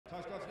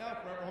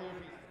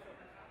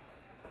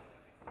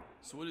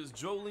So it is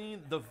Jolene,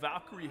 the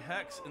Valkyrie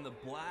Hexx in the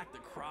black, the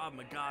Krav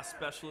Maga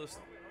specialist,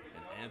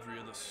 and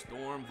Andreea the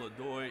Storm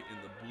Vladoi in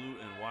the blue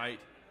and white,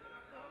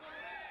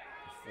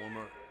 the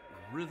former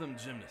rhythm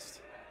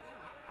gymnast.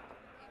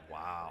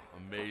 Wow,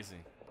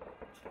 amazing.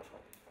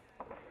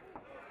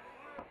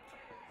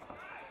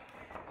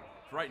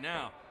 Right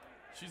now,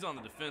 she's on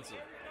the defensive.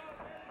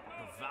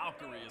 The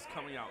Valkyrie is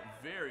coming out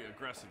very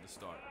aggressive to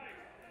start.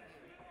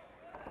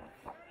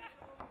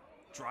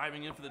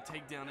 Driving in for the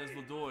takedown is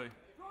Vladoi.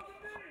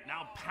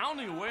 Now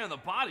pounding away on the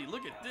body.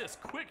 Look at this.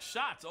 Quick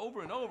shots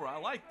over and over. I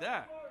like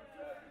that.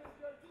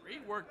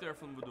 Great work there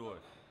from Vladoi.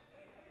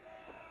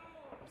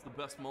 It's the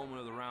best moment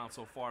of the round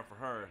so far for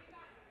her.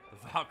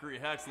 The Valkyrie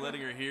Hexx letting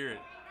her hear it.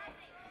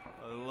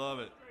 I love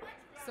it.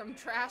 Some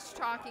trash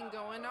talking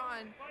going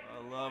on.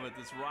 I love it.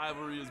 This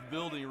rivalry is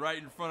building right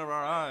in front of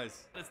our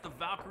eyes. It's the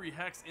Valkyrie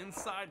Hexx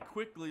inside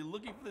quickly,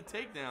 looking for the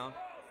takedown.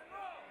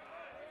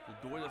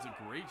 Vladoi does a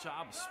great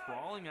job of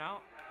sprawling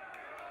out.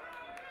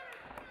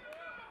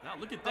 Now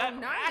look at that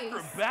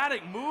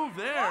acrobatic move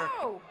there.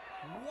 Whoa.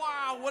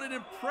 Wow, what an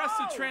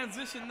impressive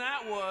transition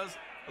that was.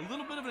 A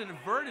little bit of an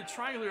inverted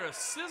triangle here, a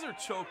scissor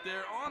choke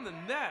there on the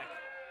neck.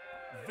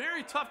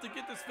 Very tough to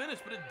get this finish,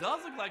 but it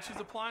does look like she's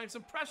applying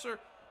some pressure.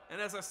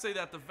 And as I say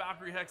that, the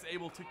Valkyrie Hexx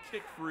able to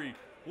kick free.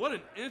 What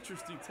an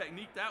interesting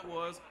technique that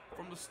was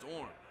from the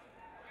Storm.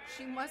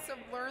 She must have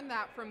learned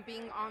that from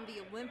being on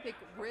the Olympic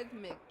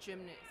rhythmic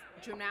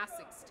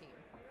gymnastics team.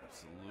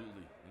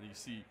 Absolutely. And you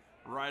see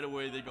right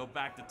away they go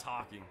back to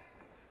talking.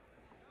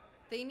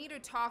 They need to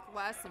talk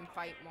less and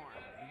fight more.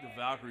 I think the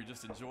Valkyrie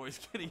just enjoys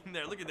getting in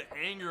there. Look at the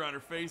anger on her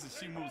face as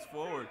she moves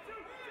forward.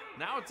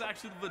 Now it's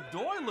actually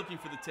Vladoi looking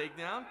for the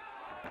takedown.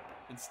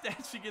 Instead,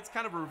 she gets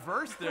kind of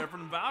reversed there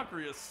from the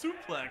Valkyrie, a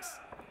suplex.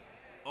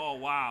 Oh,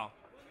 wow.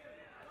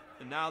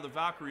 And now the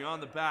Valkyrie on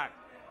the back.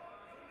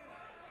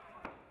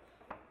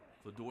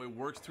 Vladoi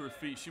works to her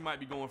feet. She might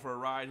be going for a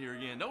ride here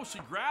again. No, she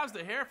grabs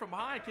the hair from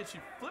behind. Can she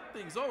flip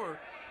things over?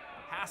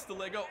 Has to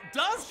let go.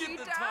 Does get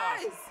the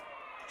toss.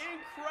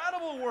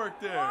 Incredible work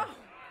there.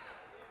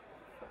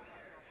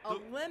 Whoa.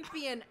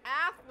 Olympian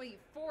athlete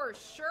for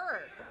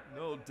sure.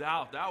 No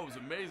doubt. That was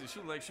amazing. She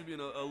looked like she'd be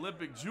an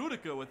Olympic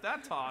judoka with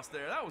that toss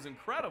there. That was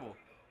incredible.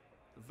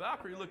 The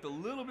Valkyrie looked a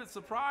little bit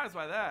surprised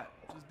by that.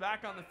 She's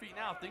back on the feet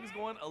now. Things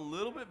going a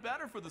little bit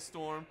better for the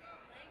Storm.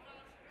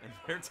 And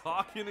they're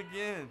talking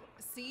again.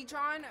 See,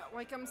 John,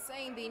 like I'm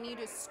saying, they need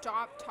to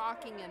stop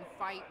talking and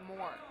fight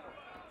more.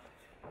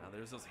 Now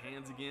there's those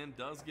hands again.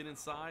 Does get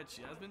inside.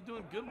 She has been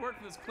doing good work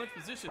in this clinch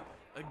position.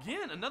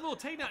 Again, another little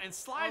takedown and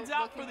slides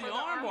out for the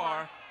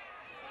armbar.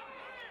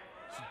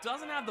 She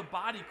doesn't have the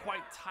body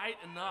quite tight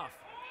enough.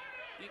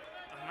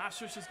 I'm not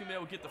sure she's going to be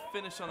able to get the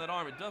finish on that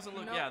arm. It doesn't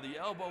look, yeah, the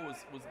elbow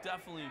was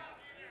definitely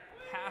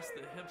past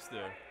the hips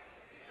there.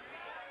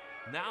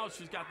 Now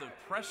she's got the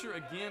pressure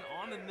again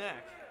on the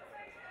neck.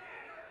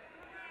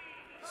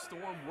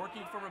 Storm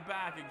working from her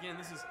back. Again,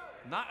 this is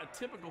not a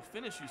typical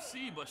finish you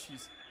see, but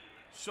she's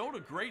showed a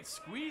great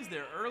squeeze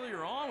there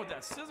earlier on with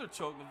that scissor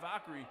choke. The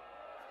Valkyrie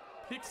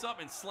picks up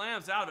and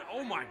slams out.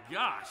 Oh my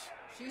gosh.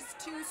 She's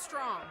too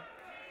strong.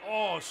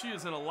 Oh, she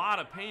is in a lot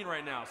of pain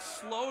right now.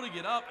 Slow to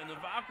get up, and the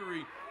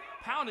Valkyrie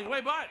pounding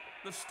away, but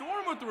the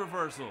Storm with the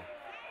reversal.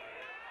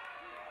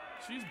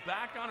 She's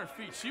back on her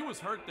feet. She was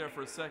hurt there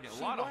for a second.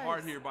 A lot of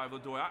heart here by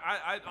Vladoi.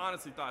 I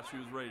honestly thought she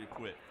was ready to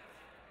quit.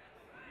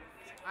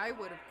 I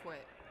would have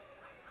quit.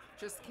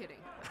 Just kidding.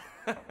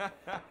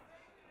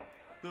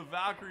 The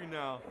Valkyrie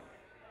now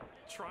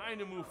trying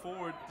to move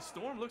forward. The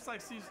Storm looks like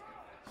she's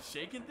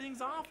shaking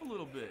things off a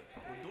little bit.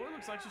 Vladoi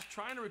looks like she's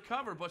trying to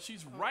recover, but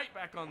she's right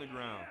back on the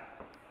ground.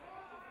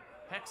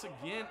 Hexx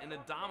again in a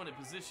dominant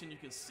position. You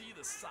can see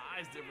the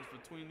size difference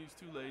between these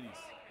two ladies.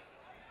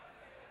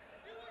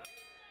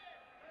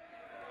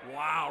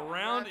 Wow,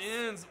 round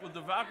ends with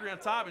the Valkyrie on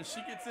top, and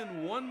she gets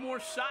in one more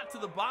shot to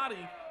the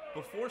body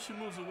before she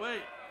moves away.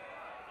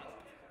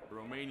 The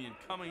Romanian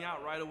coming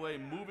out right away,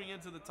 moving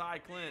into the tie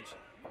clinch.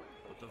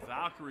 But the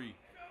Valkyrie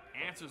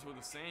answers with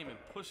the same and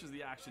pushes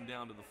the action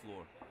down to the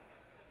floor.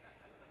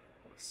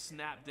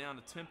 Snap down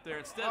attempt there.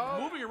 Instead,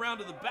 moving around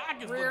to the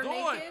back is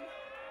Vladoi.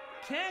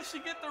 Can she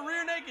get the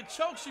rear naked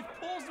choke? She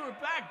pulls to her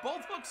back.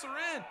 Both hooks are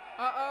in.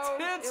 Uh-oh.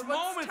 Tense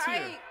moments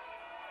here.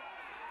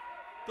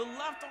 The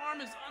left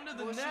arm is under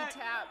the neck.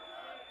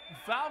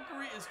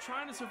 Valkyrie is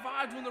trying to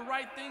survive, doing the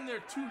right thing there.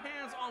 Two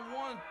hands on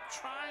one,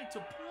 trying to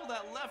pull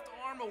that left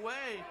arm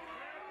away.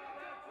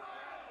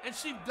 And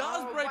she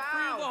does break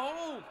free of the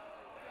hold.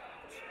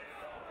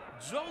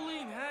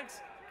 Jolene Hexx,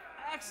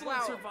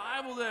 excellent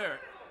survival there.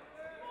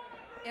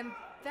 And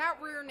that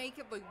rear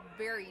naked looked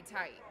very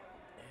tight.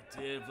 It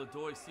did.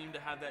 Vladoi seemed to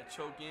have that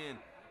choke in.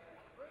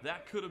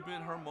 That could have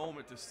been her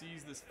moment to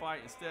seize this fight.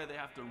 Instead, they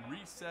have to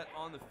reset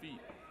on the feet.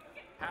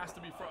 Has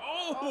to be for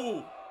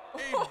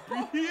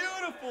a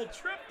beautiful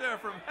trip there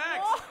from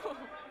Hexx.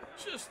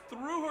 Just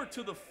threw her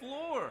to the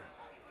floor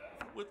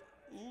with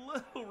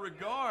little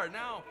regard.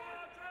 Now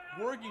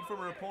working from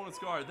her opponent's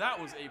guard. That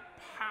was a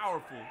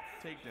powerful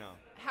takedown.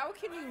 How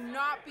can you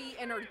not be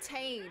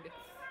entertained?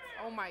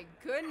 Oh my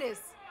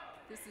goodness.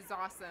 This is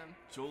awesome.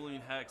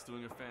 Jolene Hexx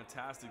doing a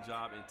fantastic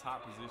job in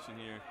top position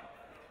here.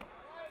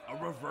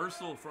 A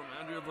reversal from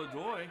Andreea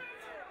Vladoi.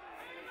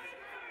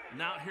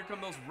 Now here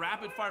come those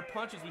rapid fire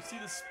punches. We see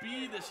the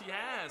speed that she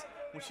has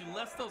when she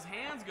lets those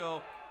hands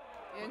go.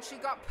 And she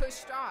got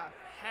pushed off.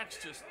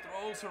 Hexx just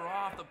throws her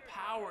off. The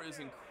power is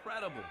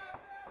incredible.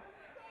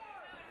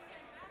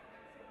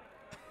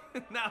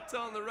 Now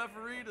telling the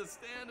referee to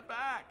stand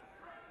back.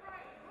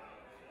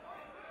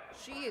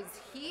 She is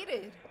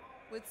heated.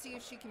 Let's see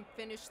if she can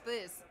finish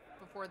this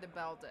before the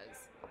bell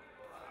does.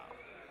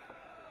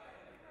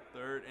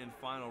 Third and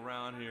final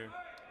round here.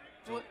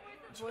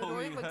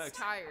 Vladoi looks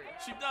tired.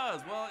 She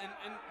does. Well,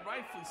 and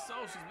rightfully so.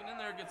 She's been in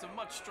there against a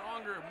much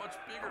stronger, much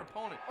bigger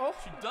opponent. Oh.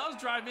 She does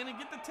drive in and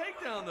get the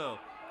takedown, though.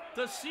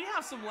 Does she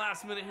have some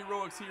last-minute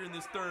heroics here in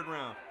this third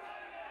round?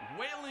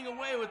 Wailing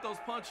away with those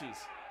punches.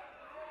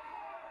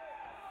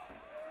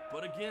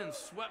 But again,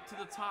 swept to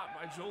the top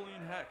by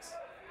Jolene Hexx.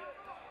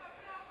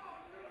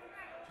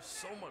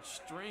 Just so much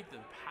strength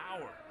and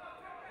power.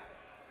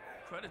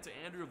 Credit to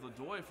Andreea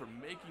Vladoi for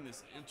making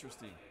this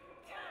interesting.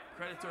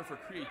 Credit to her for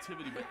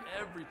creativity, but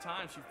every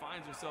time she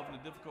finds herself in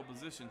a difficult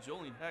position,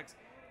 Jolene Hexx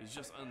is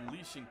just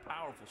unleashing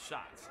powerful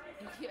shots.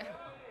 Yeah.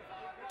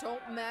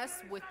 Don't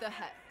mess with the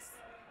Hexx.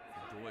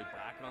 Vladoi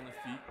back on the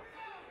feet.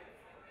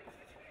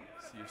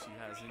 See if she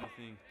has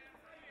anything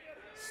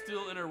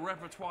still in her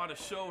repertoire to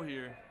show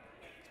here.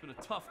 It's been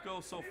a tough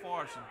go so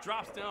far. She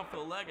drops down for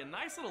the leg. A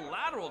nice little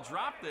lateral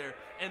drop there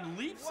and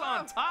leaps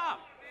on top.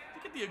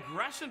 Look at the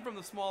aggression from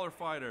the smaller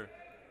fighter.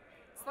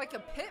 It's like a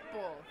pit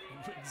bull.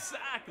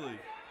 Exactly.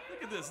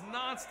 Look at this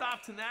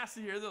non-stop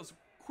tenacity here. Those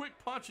quick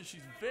punches.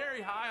 She's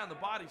very high on the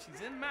body.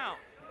 She's in mount.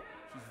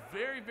 She's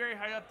very, very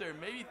high up there.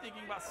 Maybe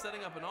thinking about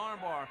setting up an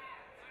armbar.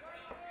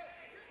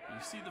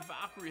 You see the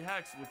Lingerie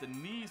Hexx with the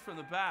knees from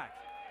the back.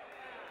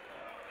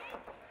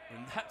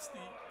 And that's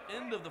the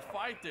end of the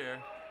fight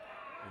there.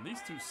 And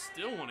these two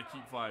still want to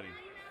keep fighting.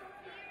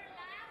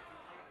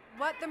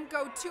 Let them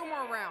go 2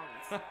 more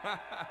rounds.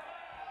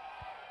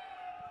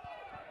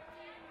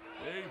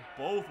 They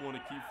both want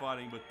to keep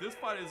fighting, but this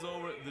fight is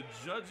over. The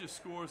judges'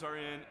 scores are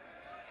in.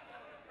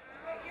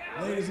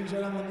 Ladies and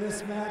gentlemen,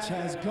 this match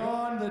has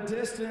gone the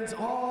distance.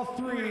 All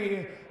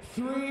 3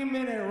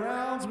 3-minute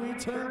rounds. We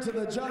turn to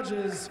the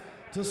judges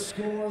to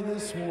score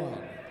this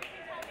one.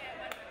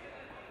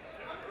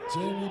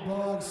 Jamie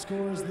Boggs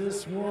scores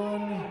this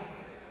one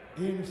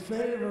in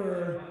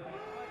favor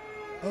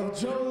of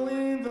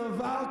Jolene the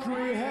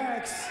Lingerie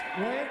Hexx.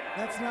 Wait,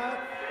 that's not.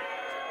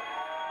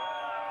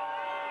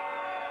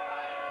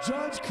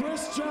 Judge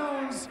Chris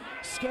Jones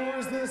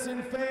scores this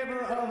in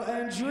favor of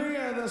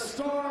Andreea the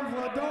Storm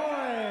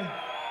Vladoi.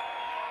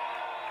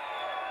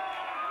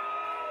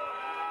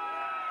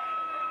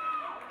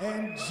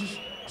 And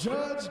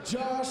Judge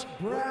Josh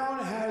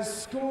Brown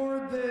has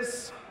scored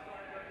this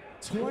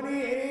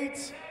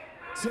 28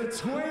 to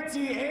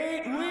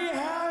 28. We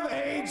have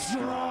a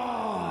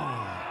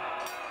draw.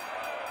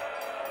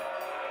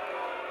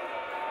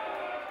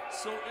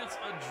 So it's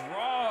a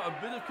draw, a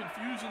bit of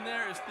confusion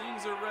there as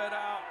things are read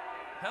out.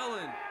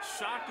 Helen,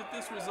 shocked at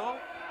this result?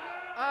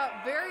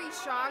 Very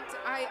shocked.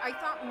 I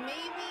thought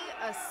maybe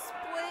a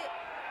split.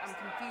 I'm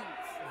confused.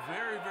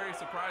 Very, very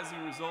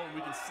surprising result.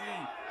 We can see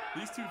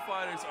these two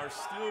fighters are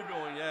still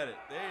going at it.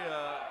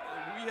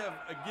 We have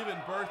given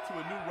birth to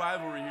a new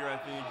rivalry here, I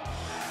think.